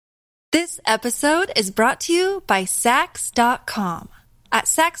This episode is brought to you by Sax.com. At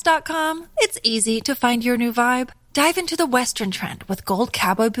Sax.com, it's easy to find your new vibe. Dive into the Western trend with gold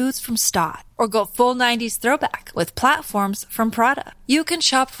cowboy boots from Stott, or go full 90s throwback with platforms from Prada. You can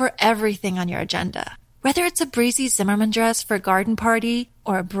shop for everything on your agenda, whether it's a breezy Zimmermann dress for a garden party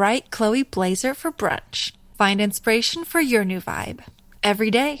or a bright Chloe blazer for brunch. Find inspiration for your new vibe every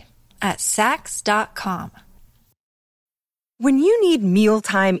day at Sax.com. When you need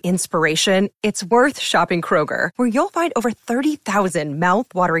mealtime inspiration, it's worth shopping Kroger, where you'll find over 30,000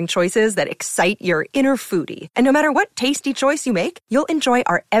 mouth-watering choices that excite your inner foodie. And no matter what tasty choice you make, you'll enjoy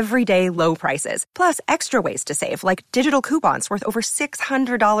our everyday low prices, plus extra ways to save, like digital coupons worth over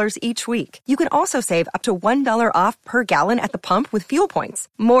 $600 each week. You can also save up to $1 off per gallon at the pump with fuel points.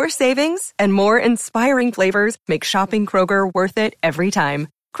 More savings and more inspiring flavors make shopping Kroger worth it every time.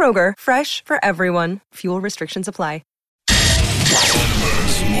 Kroger, fresh for everyone. Fuel restrictions apply.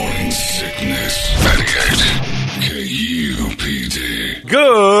 Holmberg's Morning Sickness. 98 KUPD.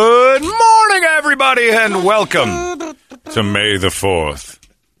 Good morning, everybody, and welcome to May the 4th.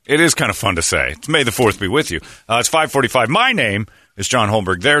 It is kind of fun to say. It's May the 4th be with you. It's 5:45. My name is John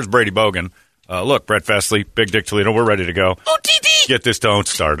Holmberg. There's Brady Bogan. Look, Brett Festley, Big Dick Toledo. We're ready to go. Get this. Don't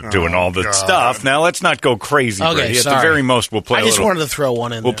start doing all the stuff. Now, let's not go crazy, Okay, Brady. sorry. At the very most, we'll play I just wanted to throw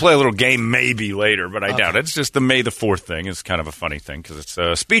one in We'll there. play a little game maybe later, but I doubt it. It's just the May the 4th thing is kind of a funny thing because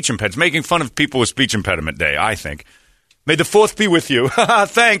it's speech impediment. Making fun of people with speech impediment day, I think. May the 4th be with you.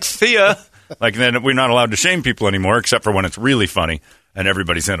 Thanks. See ya. Like, then we're not allowed to shame people anymore, except for when it's really funny and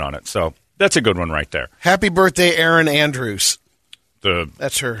everybody's in on it. So that's a good one right there. Happy birthday, Erin Andrews.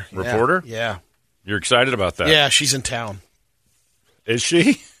 That's her. Reporter? Yeah. You're excited about that? Yeah, she's in town. Is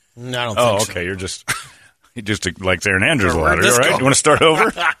she? No, I don't Oh, think okay. so. You're just likes Aaron Andrews a All lot. right, Are you all let's right? go. You want to start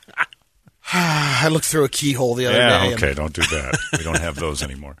over? I looked through a keyhole the other Yeah, day. okay. Don't do that. We don't have those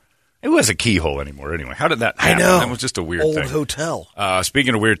anymore. It was a keyhole anymore anyway. How did that I happen? know. That was just a weird Old thing. hotel.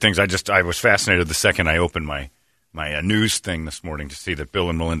 Speaking of weird things, I was fascinated the second I opened my news thing this morning to see that Bill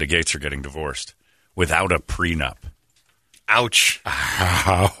and Melinda Gates are getting divorced without a prenup. Ouch.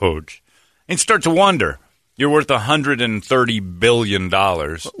 Ouch. And start to wonder. You're worth $130 billion.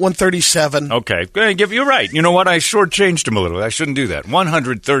 137. Okay. You're right. You know what? I shortchanged him a little. I shouldn't do that.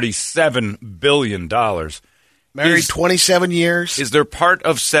 $137 billion. Married 27 years. Is there part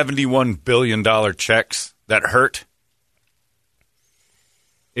of $71 billion checks that hurt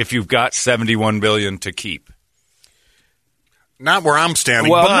if you've got $71 billion to keep? Not where I'm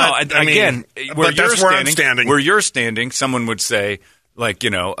standing. Well, but, no, again, but that's where I'm standing. Where you're standing, someone would say, like,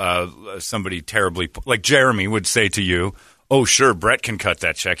 somebody terribly, like Jeremy would say to you, oh, sure, Brett can cut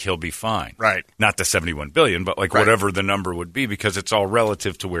that check. He'll be fine. Right. Not the $71 billion, but like whatever the number would be, because it's all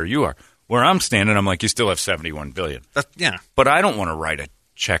relative to where you are. Where I'm standing, I'm like, you still have $71 billion. Yeah. But I don't want to write a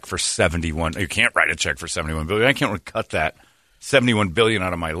check for 71. You can't write a check for $71 billion. I can't cut that $71 billion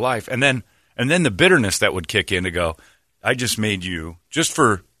out of my life. And then the bitterness that would kick in to go, I just made you, just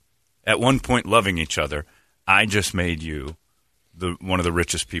for at one point loving each other, I just made you one of the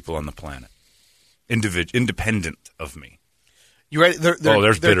richest people on the planet, independent of me. You ready? Their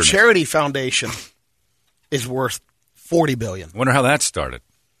bitterness. charity foundation is worth $40 billion. Wonder how that started.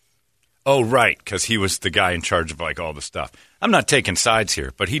 Oh, right, because he was the guy in charge of like all the stuff. I'm not taking sides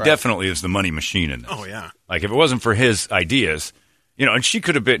here, but he definitely is the money machine in this. Oh, yeah. Like if it wasn't for his ideas, and she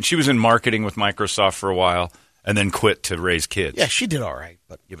could have been. She was in marketing with Microsoft for a while and then quit to raise kids. Yeah, she did all right.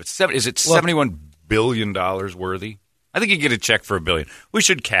 But is it $71 billion worthy? I think you get a check for $1 billion. We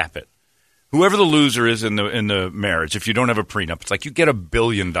should cap it. Whoever the loser is in the marriage, if you don't have a prenup, it's like you get $1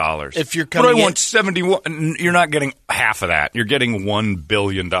 billion. If you're but coming I want 71. You're not getting half of that. You're getting $1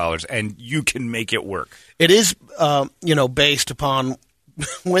 billion, and you can make it work. it is, based upon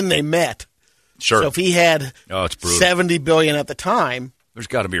when they met. Sure. So if he had it's brutal. $70 billion at the time, There's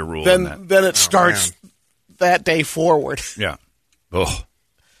got to be a rule in that. then it starts that day forward. Yeah. Oh.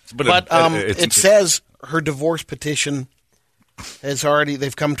 But it says her divorce petition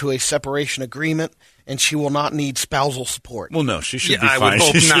they've come to a separation agreement, and she will not need spousal support. Well, no, she should be I fine. would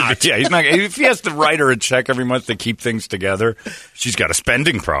hope She should not. be- he's not. If he has to write her a check every month to keep things together, she's got a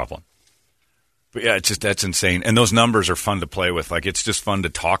spending problem. But yeah, that's insane. And those numbers are fun to play with. Like it's just fun to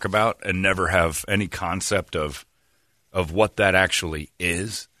talk about and never have any concept of what that actually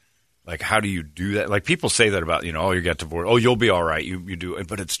is. Like, how do you do that? Like people say that about, you got divorced. Oh, you'll be all right. You do.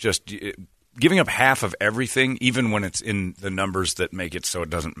 But it's just giving up half of everything, even when it's in the numbers that make it so it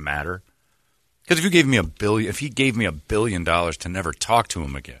doesn't matter. Because if he gave me $1 billion to never talk to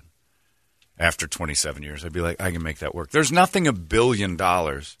him again after 27 years, I'd be like, I can make that work. There's nothing $1 billion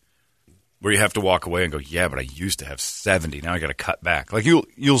where you have to walk away and go, yeah, but I used to have 70. Now I got to cut back. Like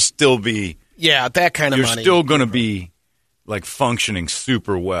you'll still be, that kind of you're money. You're still going to be like functioning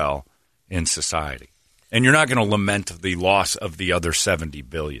super well in society, and you're not going to lament the loss of the other 70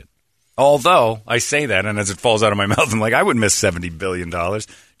 billion. Although I say that, and as it falls out of my mouth, I'm like, I would miss $70 billion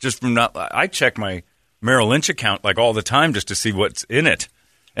just from not. I check my Merrill Lynch account like all the time just to see what's in it.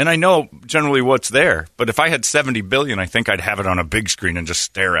 And I know generally what's there, but if I had $70 billion, I think I'd have it on a big screen and just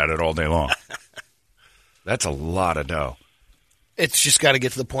stare at it all day long. That's a lot of dough. It's just got to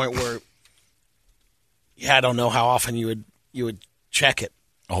get to the point where, I don't know how often you would check it.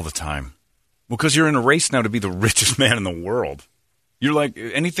 All the time. Well, because you're in a race now to be the richest man in the world. You're like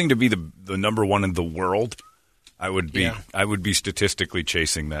anything to be the number one in the world. I would be statistically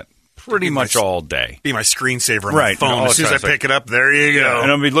chasing that. Pretty much all day. Be my screensaver on my phone. As soon as I pick it up, there you go. Yeah,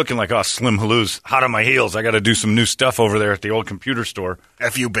 and I'll be looking like, Slim Hallou's hot on my heels. I got to do some new stuff over there at the old computer store.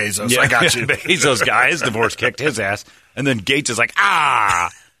 F you, Bezos. I got you. Bezos guy, his divorce kicked his ass. And then Gates is like,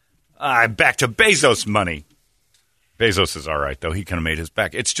 back to Bezos money. Bezos is all right, though. He kind of made his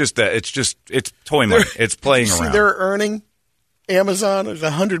back. It's just that it's toy money. It's playing around. See, they're earning. Amazon is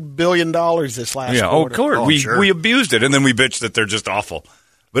 $100 billion this last quarter. Yeah, of course. We abused it, and then we bitched that they're just awful.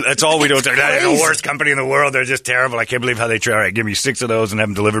 But that's all we don't say. That is the worst company in the world. They're just terrible. I can't believe how they try. All right, give me 6 of those and have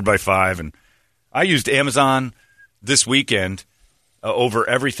them delivered by 5. And I used Amazon this weekend over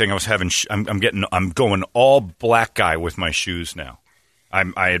everything. I was having. I'm going all black guy with my shoes now.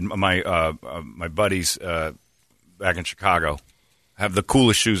 I had my buddies back in Chicago have the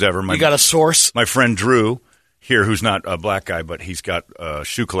coolest shoes ever. You got a source? My friend Drew here, who's not a black guy, but he's got a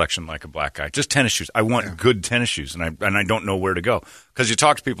shoe collection like a black guy. Just tennis shoes. I want good tennis shoes, and I don't know where to go. Because you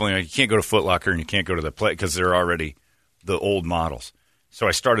talk to people, and you can't go to Foot Locker and you can't go to the play because they're already the old models. So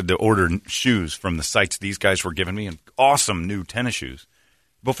I started to order shoes from the sites these guys were giving me, and awesome new tennis shoes.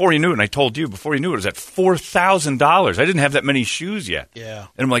 Before you knew it, and I told you, before you knew it, it was at $4,000. I didn't have that many shoes yet. Yeah.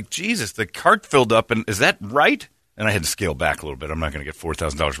 And I'm like, Jesus, the cart filled up, and is that right? And I had to scale back a little bit. I'm not going to get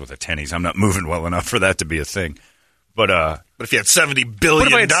 $4,000 worth of tennies. I'm not moving well enough for that to be a thing. But if you had $70 billion, what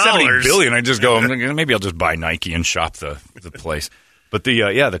if I had $70 billion? I just go, maybe I'll just buy Nike and shop the place. But the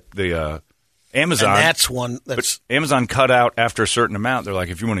Amazon, and that's one that's Amazon cut out after a certain amount. They're like,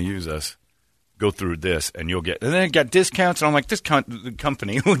 if you want to use us, go through this, and you'll get. And then it got discounts, and I'm like, this company, this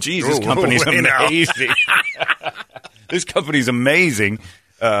company's amazing. This company's amazing.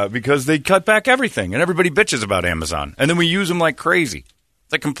 Because they cut back everything, and everybody bitches about Amazon. And then we use them like crazy.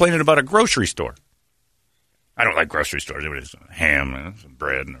 It's like complaining about a grocery store. I don't like grocery stores. It's ham and some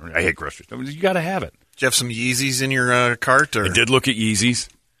bread. I hate grocery stores. You got to have it. Do you have some Yeezys in your cart? Or? I did look at Yeezys.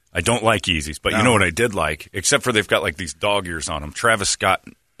 I don't like Yeezys, but you know what I did like? Except for they've got like these dog ears on them. Travis Scott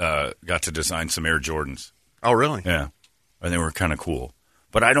got to design some Air Jordans. Oh, really? Yeah. And they were kind of cool.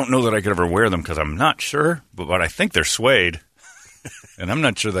 But I don't know that I could ever wear them because I'm not sure. But I think they're suede. And I'm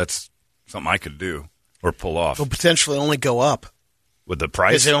not sure that's something I could do or pull off. They'll potentially only go up. With the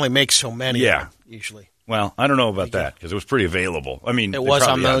price? Because it only makes so many usually. Well, I don't know about that because it was pretty available. I mean, it was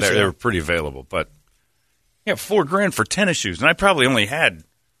on those. They were pretty available. But, $4,000 for tennis shoes. And I probably only had,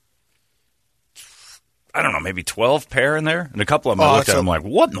 I don't know, maybe 12 pair in there. And a couple of them I looked at, I'm like,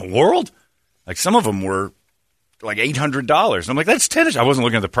 what in the world? Like some of them were like $800. I'm like, that's tennis. I wasn't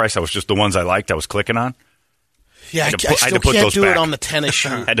looking at the price. I was just the ones I liked I was clicking on. Yeah, I still can't do it on the tennis shoe.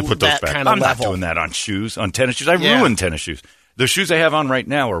 I had to put those back. Kind of I'm not doing that on shoes, on tennis shoes. I ruin tennis shoes. The shoes I have on right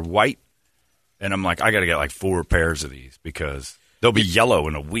now are white, and I'm like, I got to get like 4 pairs of these because they'll be yellow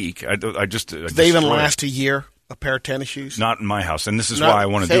in a week. Do they even last a year, a pair of tennis shoes? Not in my house, and this is why I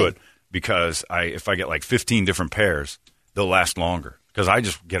want to do it because if I get like 15 different pairs, they'll last longer because I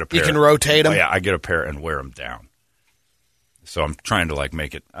just get a pair. You can rotate them? Yeah, I get a pair and wear them down. So I'm trying to like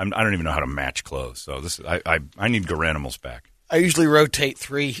make it. I don't even know how to match clothes. So I need Garanimals back. I usually rotate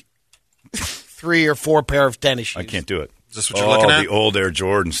 3 or 4 pair of tennis shoes. I can't do it. Is this what you're looking at? The old Air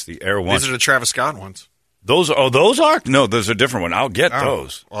Jordans, the Air Ones. These are the Travis Scott ones. Those are? No, those are a different one. I'll get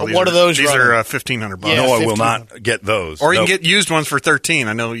those. Well, what are those? These are $1,500. Yeah, no, I will not get those. Or you can get used ones for $13.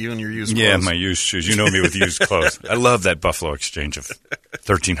 I know you and your used clothes. Yeah, my used shoes. You know me with used clothes. I love that Buffalo exchange of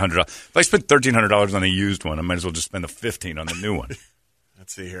 $1,300. If I spend $1,300 on a used one, I might as well just spend the $1,500 on the new one.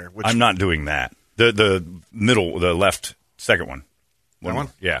 Let's see here. I'm not doing that. The middle, the left, second one. That one?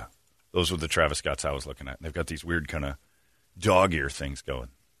 Yeah. Those were the Travis Scotts I was looking at. They've got these weird kind of dog ear things going.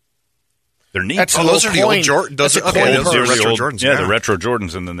 They're neat. Those are the old Jordans. Those are the retro Jordans. Yeah, the retro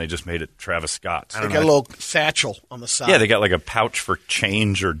Jordans, and then they just made it Travis Scott's. They got a little satchel on the side. Yeah, they got like a pouch for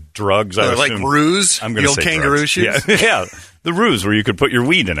change or drugs. They're like Ruse, the old kangaroo shoes? Yeah, the Ruse where you could put your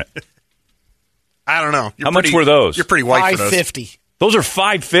weed in it. I don't know. How much were those? You're pretty white for those. $550. Those are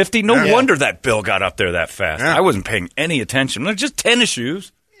 $550. No wonder that bill got up there that fast. I wasn't paying any attention. They're just tennis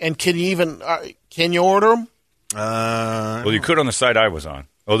shoes. And can you order them? Well, you could on the site I was on.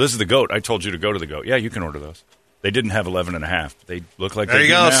 Oh, this is the GOAT. I told you to go to the GOAT. Yeah, you can order those. They didn't have 11.5. They look like there you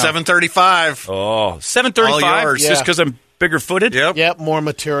go, $735. Oh, $735 just because I'm bigger footed? Yep, more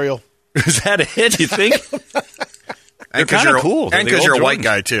material. Is that it, you think? They're kind of cool. And because you're a white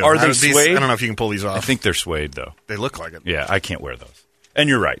guy, too. Are they suede? I don't know if you can pull these off. I think they're suede, though. They look like it. Yeah, I can't wear those. And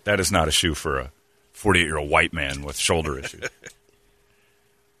you're right. That is not a shoe for a 48-year-old white man with shoulder issues.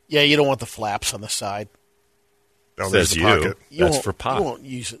 Yeah, you don't want the flaps on the side. Oh, says the you. pocket. That's for pop. You won't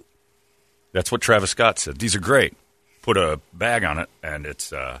use it. That's what Travis Scott said. These are great. Put a bag on it, and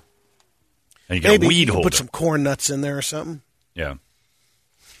it's and you got Maybe a weed you can holder. put some corn nuts in there or something. Yeah.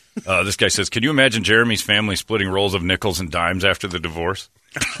 This guy says, can you imagine Jeremy's family splitting rolls of nickels and dimes after the divorce?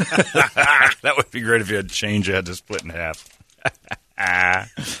 That would be great if you had change you had to split in half.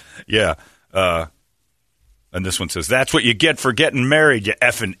 Yeah. And this one says, that's what you get for getting married, you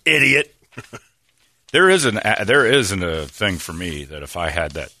effing idiot. There isn't a thing for me that if I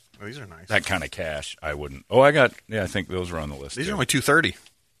had that these are nice. That kind of cash, I wouldn't. Oh, I think those were on the list. These are only $230.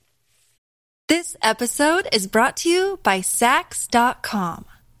 This episode is brought to you by Sax.com.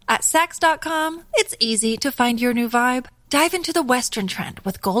 At Sax.com, it's easy to find your new vibe. Dive into the Western trend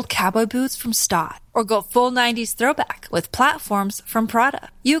with gold cowboy boots from Stott, or go full 90s throwback with platforms from Prada.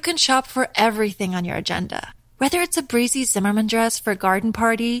 You can shop for everything on your agenda, whether it's a breezy Zimmermann dress for a garden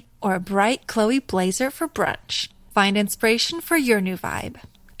party or a bright Chloe blazer for brunch. Find inspiration for your new vibe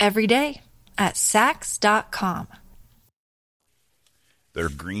every day at Sax.com. They're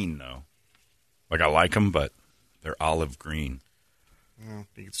green, though. Like, I like them, but they're olive green.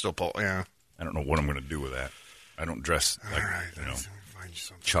 You can still pull, yeah. I don't know what I'm going to do with that. I don't dress like,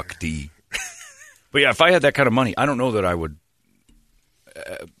 Chuck D. But, yeah, if I had that kind of money, I don't know that I would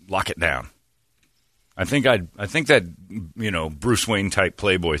lock it down. I think that, Bruce Wayne-type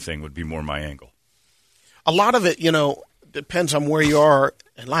Playboy thing would be more my angle. A lot of it, depends on where you are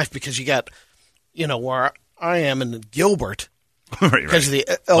in life because you got, where I am in Gilbert right. Because of the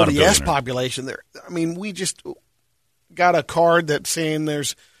LDS population there. I mean, we just got a card that's saying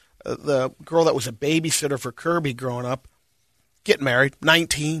there's the girl that was a babysitter for Kirby growing up, getting married,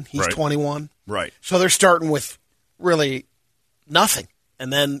 19, he's 21. Right. So they're starting with really nothing.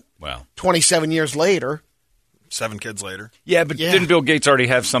 And then 27 years later. 7 kids later. Yeah, but didn't Bill Gates already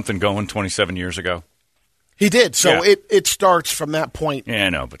have something going 27 years ago? He did. So it starts from that point. Yeah, I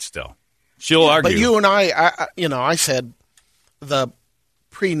know, but still. She'll argue. But you and I said the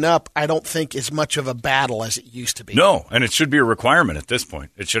prenup, I don't think is much of a battle as it used to be. No, and it should be a requirement at this point.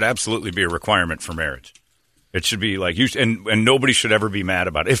 It should absolutely be a requirement for marriage. It should be like and nobody should ever be mad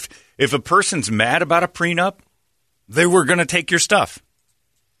about it. If a person's mad about a prenup, they were going to take your stuff.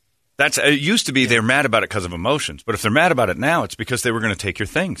 It used to be they're mad about it because of emotions, but if they're mad about it now, it's because they were going to take your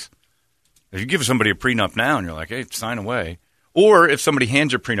things. If you give somebody a prenup now and you're like, hey, sign away, or if somebody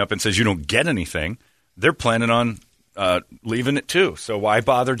hands you a prenup and says you don't get anything, they're planning on leaving it too. So why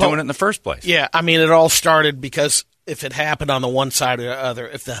bother doing it in the first place? Yeah, I mean, it all started because if it happened on the one side or the other,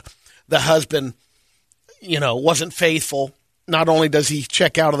 if the husband, wasn't faithful, not only does he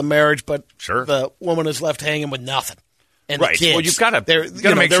check out of the marriage, but the woman is left hanging with nothing. And right. The kids, well, you've got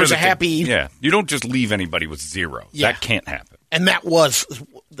to make sure there's a happy. Yeah, you don't just leave anybody with zero. Yeah. That can't happen. And that was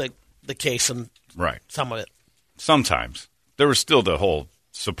the case in some of it. Sometimes there was still the whole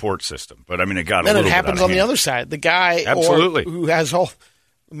support system, but I mean, it got then a little bit it happens out of on hand. the other side. The guy who has all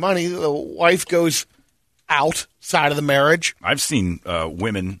the money, the wife goes outside of the marriage. I've seen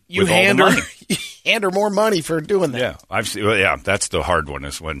women with all the money. You hand her more money for doing that. Yeah, I've seen. Well, yeah, that's the hard one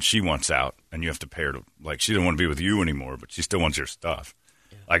is when she wants out and you have to pay her to, like, she doesn't want to be with you anymore, but she still wants your stuff.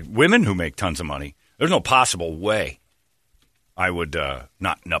 Yeah. Like women who make tons of money, there's no possible way I would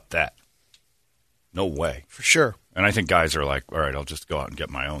not nup that. No way. For sure. And I think guys are like, all right, I'll just go out and get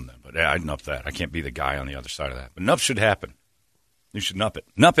my own then. But yeah, I'd nup that. I can't be the guy on the other side of that. But nup should happen. You should nup it.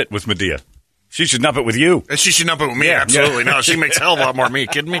 Nup it with Medea. She should nup it with you. She should nup it with me, absolutely. No, she makes a hell of a lot more than me.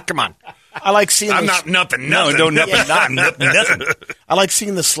 Kidding me? Come on. I like seeing I'm not nupping nothing. No, don't nup it. I'm nupping nothing. I like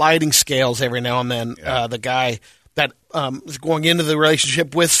seeing the sliding scales every now and then. Yeah. The guy that is going into the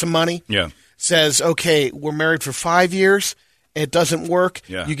relationship with some money says, okay, we're married for 5 years. It doesn't work.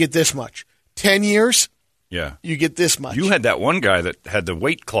 Yeah. You get this much. 10 years. Yeah. You get this much. You had that one guy that had the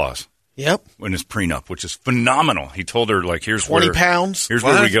weight clause. Yep. In his prenup, which is phenomenal. He told her, like, here's 20 pounds. Here's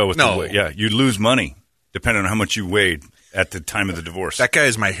where we go with the weight. Yeah, you lose money depending on how much you weighed at the time of the divorce. That guy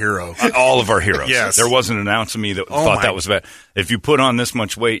is my hero. All of our heroes. Yes. There wasn't an ounce of me that thought that was bad. If you put on this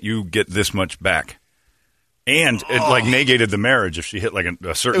much weight, you get this much back. And it like negated the marriage if she hit like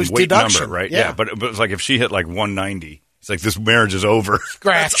a certain weight deduction. number, right? Yeah. But it was like if she hit like 190, it's like this marriage is over.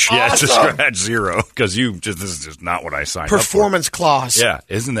 Scratch. Yeah, it's a scratch zero because this is just not what I signed Performance up for. clause. Yeah,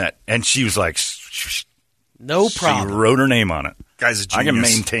 isn't that? And she was like, no problem. She wrote her name on it. Guy's a genius. I can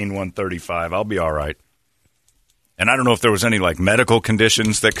maintain 135. I'll be all right. And I don't know if there was any like medical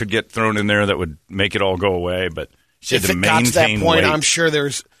conditions that could get thrown in there that would make it all go away, but she had to maintain got to that point, weight. I'm sure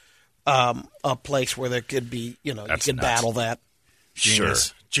there's a place where there could be, you can battle that.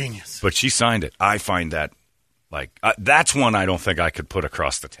 Genius. Genius. But she signed it. I find that, that's one I don't think I could put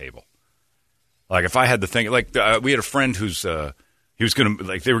across the table. Like, if I had the thing, we had a friend who's, he was going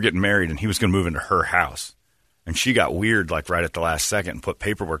to, they were getting married and he was going to move into her house. And she got weird, right at the last second and put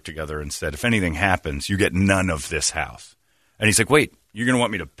paperwork together and said, if anything happens, you get none of this house. And he's like, wait, you're going to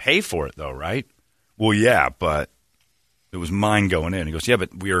want me to pay for it, though, right? Well, yeah, but it was mine going in. He goes, yeah,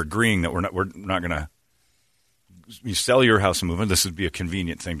 but we are agreeing that we're not going to. You sell your house and move in. This would be a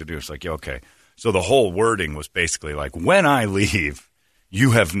convenient thing to do. It's like, yeah, okay. So the whole wording was basically like, when I leave,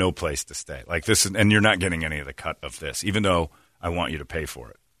 you have no place to stay. Like this, and you're not getting any of the cut of this, even though I want you to pay for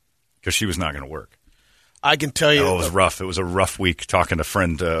it, because she was not going to work. I can tell you, it was rough. It was a rough week talking to a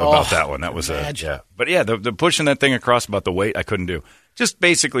friend about that one. That was yeah. But yeah, the pushing that thing across about the weight, I couldn't do. Just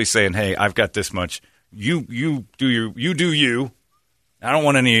basically saying, hey, I've got this much. You do you. I don't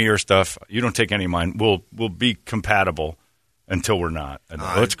want any of your stuff. You don't take any of mine. We'll be compatible until we're not. And,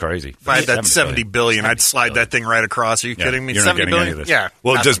 it's crazy. If I had that $70 billion, I'd slide that thing right across. Are you kidding me? You're not getting any of this. Yeah.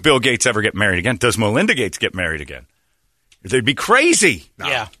 Well, does Bill Gates ever get married again? Does Melinda Gates get married again? They'd be crazy. No.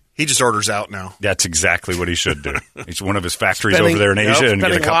 Yeah. He just orders out now. That's exactly what he should do. He's one of his factories over there in Asia and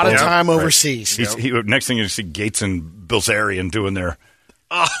get a couple. A lot of time overseas. Right. Next thing you see Gates and Bilzerian doing their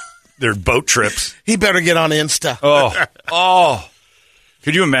boat trips. He better get on Insta. Oh.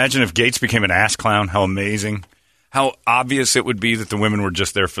 Could you imagine if Gates became an ass clown? How amazing. How obvious it would be that the women were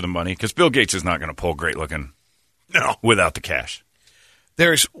just there for the money. Because Bill Gates is not going to pull great looking without the cash.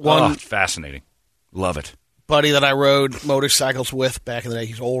 There's one. Fascinating. Love it. Buddy that I rode motorcycles with back in the day.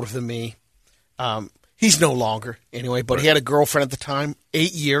 He's older than me. He's no longer anyway, but he had a girlfriend at the time,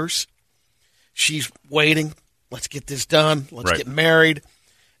 8 years. She's waiting. Let's get this done. Let's get married.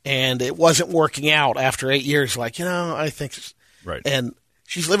 And it wasn't working out after 8 years. I think. Right. And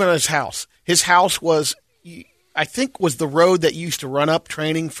she's living in his house. His house was, I think, was the road that used to run up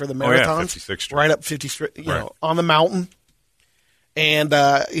training for the marathons. 56th Street. Right up 50th Street, on the mountain. And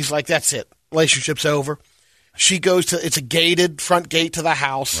he's like, that's it. Relationship's over. She goes to, it's a gated front gate to the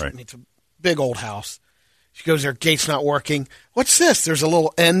house. Right. It's a big old house. She goes there, gate's not working. What's this? There's a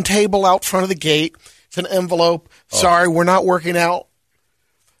little end table out front of the gate. It's an envelope. Sorry, we're not working out.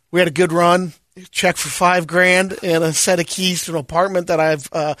 We had a good run. Check for $5,000 and a set of keys to an apartment that I've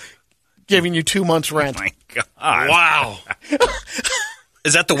given you 2 months rent. Oh my God. Wow.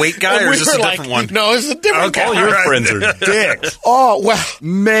 Is that the weight guy, or is this a different one? No, it's a different guy. All your friends are dicks. Oh, well.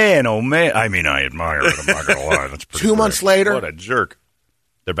 Man, oh, man. I mean, I admire it. I'm not going to lie. That's pretty 2 months later. What a jerk.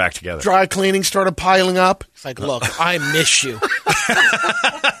 They're back together. Dry cleaning started piling up. It's like, look, I miss you.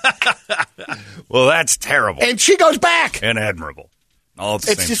 Well, that's terrible. And she goes back. And admirable. All at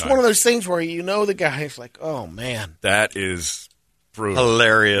the it's same just time. one of those things where the guy is like, oh, man. That is brutal.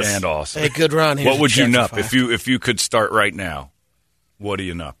 Hilarious. And awesome. Hey, good run. What would you nup if you could start right now? What do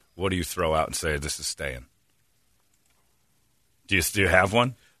you nup? What do you throw out and say, this is staying? Do you have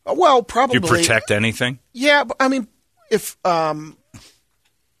one? Well, probably. Do you protect anything? Yeah, but I mean, if probably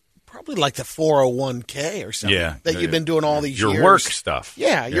like the 401k or something that you've been doing all these years. Your work stuff.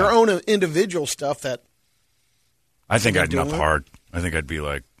 Yeah, your own individual stuff that. I think I'd nup hard. I think I'd be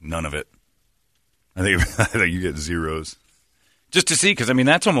like, none of it. I think you get zeros. Just to see, because,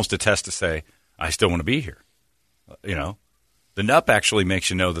 that's almost a test to say, I still want to be here. The nup actually makes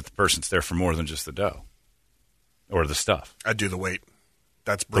you know that the person's there for more than just the dough or the stuff. I'd do the weight.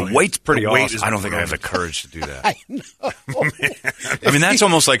 That's brilliant. The weight's pretty awesome. I don't think I have the courage to do that. I know. That's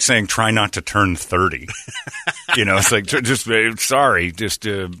almost like saying try not to turn 30. It's like, you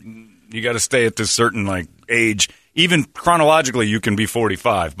got to stay at this certain age. Even chronologically, you can be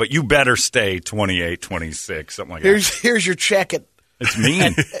 45, but you better stay 28, 26, something like that. Here's your check it's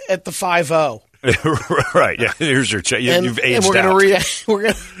mean. at the 5-0. Right, yeah. Here's your check. You've aged and we're going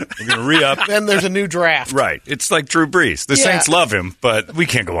to re-up. Then there's a new draft. Right. It's like Drew Brees. The Saints love him, but we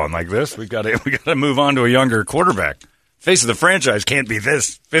can't go on like this. We got to move on to a younger quarterback. Face of the franchise can't be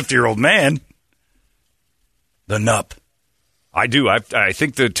this 50-year-old man. The nup. I do. I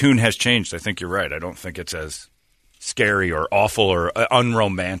think the tune has changed. I think you're right. I don't think it's as scary or awful or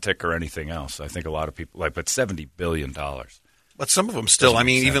unromantic or anything else. I think a lot of people but $70 billion. But some of them still. I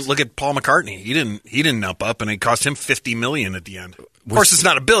mean, even look at Paul McCartney. He didn't up, and it cost him $50 million at the end. Of course, it's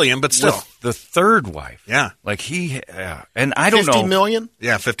not $1 billion, but still. With the third wife, yeah, like and I don't know. $50 million?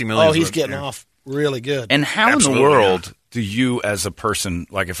 Yeah, $50 million. Oh, he's getting off really good. And how in the world do you, as a person,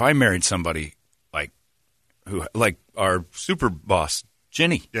 like if I married somebody like our super boss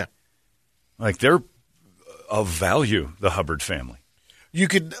Ginny, like they're of value, the Hubbard family. You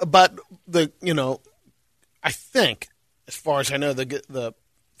could, but I think, as far as I know, the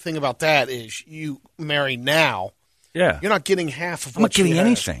thing about that is you marry now. Yeah, you're not getting half of. I'm not getting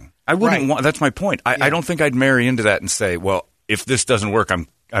anything. I wouldn't want. That's my point. I don't think I'd marry into that and say, well, if this doesn't work,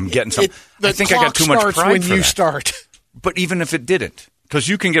 I'm getting something. I think I got too much pride when for you that. start. But even if it didn't, because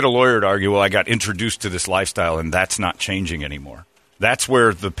you can get a lawyer to argue, well, I got introduced to this lifestyle and that's not changing anymore. That's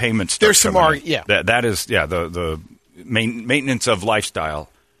where the payments start. There's some argument. Yeah. That is, the maintenance of lifestyle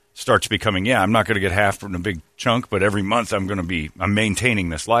starts becoming, I'm not going to get half from a big chunk, but every month I'm maintaining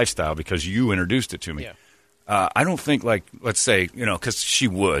this lifestyle because you introduced it to me. Yeah. I don't think, like, let's say, because she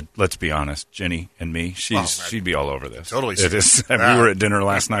would, let's be honest, Ginny and me, she'd be all over this. Totally. It is. We were at dinner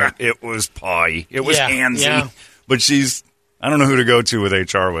last night. It was pie. It was handsy. Yeah. But I don't know who to go to with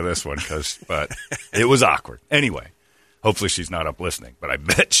HR with this one, but it was awkward. Anyway, hopefully she's not up listening, but I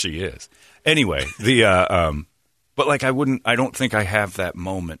bet she is. Anyway, but like I don't think I have that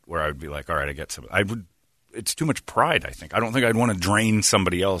moment where I would be like, all right, I get some. It's too much pride, I think. I don't think I'd want to drain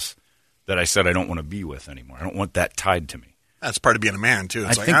somebody else that I said I don't want to be with anymore. I don't want that tied to me. That's part of being a man, too.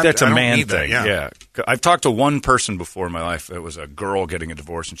 I think that's a man thing. Yeah. I've talked to one person before in my life. It was a girl getting a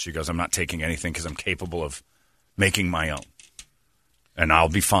divorce, and she goes, I'm not taking anything because I'm capable of making my own. And I'll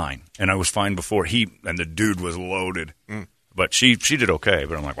be fine. And I was fine before and the dude was loaded. But she did okay.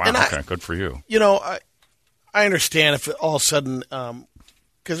 But I'm like, wow, okay, good for you. I understand if all of a sudden,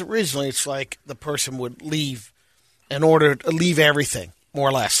 because originally it's like the person would leave in order to leave everything, more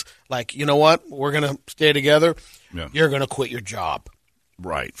or less. Like, you know what? We're going to stay together. Yeah. You're going to quit your job.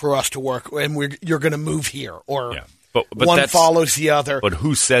 Right. For us to work. And you're going to move here. Or but one follows the other. But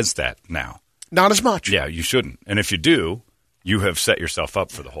who says that now? Not as much. Yeah, you shouldn't. And if you do, you have set yourself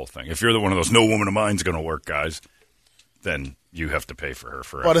up for the whole thing. If you're one of those no woman of mine's going to work guys, then you have to pay for her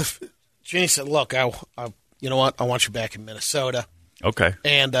forever. But if Jenny said, look, you know what? I want you back in Minnesota. Okay.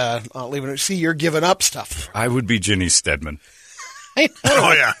 And I'll leave it. See, you're giving up stuff. I would be Ginny Stedman. I know.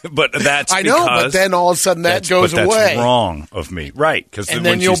 Oh, yeah. But that's I know, but then all of a sudden that goes away. That's wrong of me. Right, because then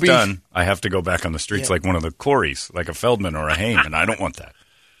when she's done, I have to go back on the streets like one of the Coreys, like a Feldman or a Hain, and I don't want that.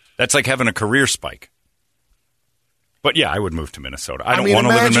 That's like having a career spike. But, I would move to Minnesota. I don't want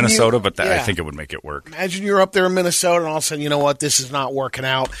to live in Minnesota, but I think it would make it work. Imagine you're up there in Minnesota, and all of a sudden, you know what, this is not working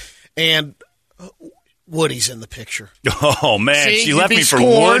out, and Woody's in the picture. Oh, man, she left me for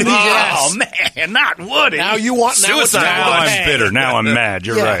Woody? Yes. Oh, man, not Woody. Now you want suicide. Now I'm bitter. Now I'm mad.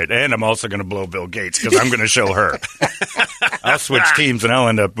 You're right. And I'm also going to blow Bill Gates because I'm going to show her. I'll switch teams, and I'll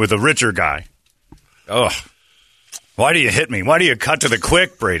end up with a richer guy. Oh, why do you hit me? Why do you cut to the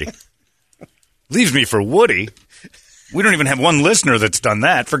quick, Brady? Leaves me for Woody. We don't even have one listener that's done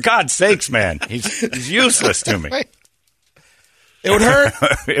that. For God's sakes, man. He's useless to me. It would hurt.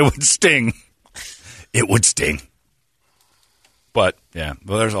 It would sting. It would sting. But,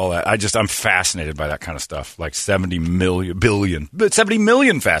 there's all that. I'm fascinated by that kind of stuff. Like 70 billion. But 70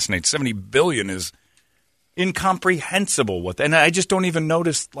 million fascinates. 70 billion is incomprehensible. And I just don't even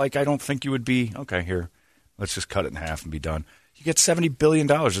notice, like, I don't think you would be, okay, here, let's just cut it in half and be done. You get $70 billion.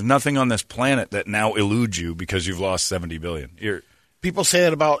 There's nothing on this planet that now eludes you because you've lost $70 billion. People say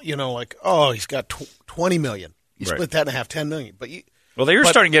that about, like, oh, he's got $20 million. You split that in half, $10 million. They're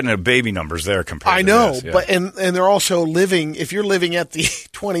starting getting to baby numbers there compared to this. But and they're also living, if you're living at the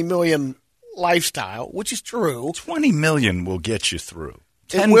 20 million lifestyle, which is true. 20 million will get you through.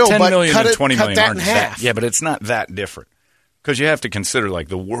 10 million and 20 million that aren't in half. Yeah, but it's not that different. Because you have to consider, like,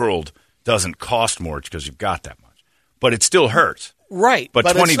 the world doesn't cost more because you've got that much. But it still hurts. Right.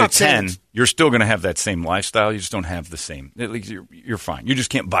 But 20 to 10, you're still going to have that same lifestyle. You just don't have the same. At least you're fine. You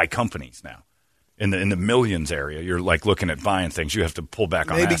just can't buy companies now. In the millions area, you're like looking at buying things. You have to pull back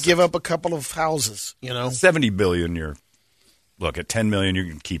on maybe assets. Give up a couple of houses, 70 billion, look, at 10 million, you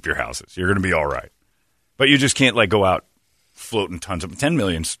can keep your houses. You're going to be all right. But you just can't, like, go out floating tons of 10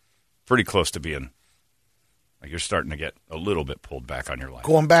 million's pretty close to being, like, you're starting to get a little bit pulled back on your life.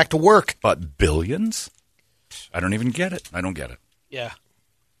 Going back to work. But billions? I don't even get it. I don't get it. Yeah.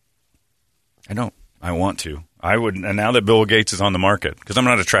 I don't. I want to. I would, and now that Bill Gates is on the market, because I'm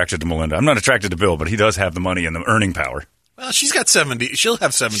not attracted to Melinda. I'm not attracted to Bill, but he does have the money and the earning power. Well, she's got 70. She'll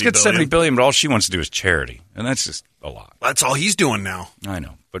have 70 She's got billion. $70 billion, but all she wants to do is charity. And that's just a lot. That's all he's doing now. I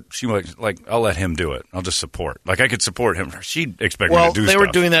know. But she like, I'll let him do it. I'll just support. Like, I could support him. She'd expect me to do stuff. Well, they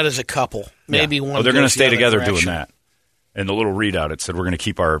were doing that as a couple. Maybe one. Well, they're going to stay the together direction. doing that. And the little readout, it said we're going to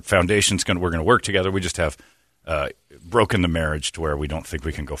keep our foundations, we're going to work together. We just have broken the marriage to where we don't think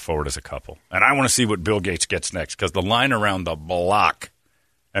we can go forward as a couple. And I want to see what Bill Gates gets next, because the line around the block,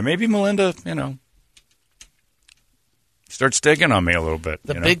 and maybe Melinda, starts digging on me a little bit.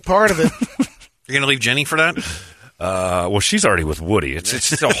 The big part of it. You're going to leave Jenny for that? Well, she's already with Woody. It's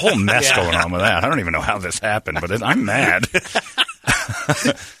just a whole mess going on with that. I don't even know how this happened, but I'm mad.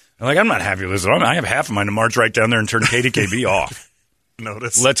 I'm not happy with this. I have half of mine to march right down there and turn KDKB off.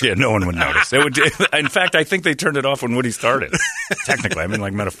 Notice. No one would notice. In fact, I think they turned it off when Woody started. Technically, I mean,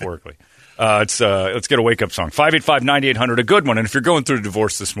 like metaphorically. Let's get a wake-up song. 585-9800, a good one. And if you're going through a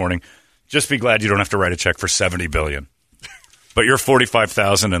divorce this morning, just be glad you don't have to write a check for $70 billion. But your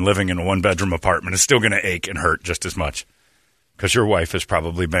 $45,000 and living in a one-bedroom apartment is still going to ache and hurt just as much. Because your wife is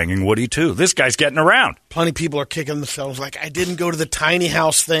probably banging Woody, too. This guy's getting around. Plenty of people are kicking themselves like, I didn't go to the tiny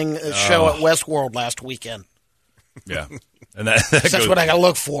house show at Westworld last weekend. Yeah. And that's what I got to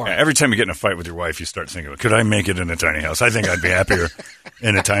look for. Yeah, every time you get in a fight with your wife, you start thinking, could I make it in a tiny house? I think I'd be happier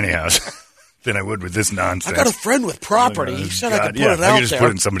in a tiny house than I would with this nonsense. I got a friend with property. He said I could put it out there. I could just put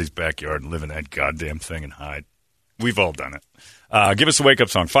it in somebody's backyard and live in that goddamn thing and hide. We've all done it. Give us a wake-up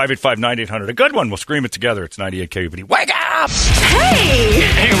song, 585-9800. A good one. We'll scream it together. It's 98 KUPD. Wake up!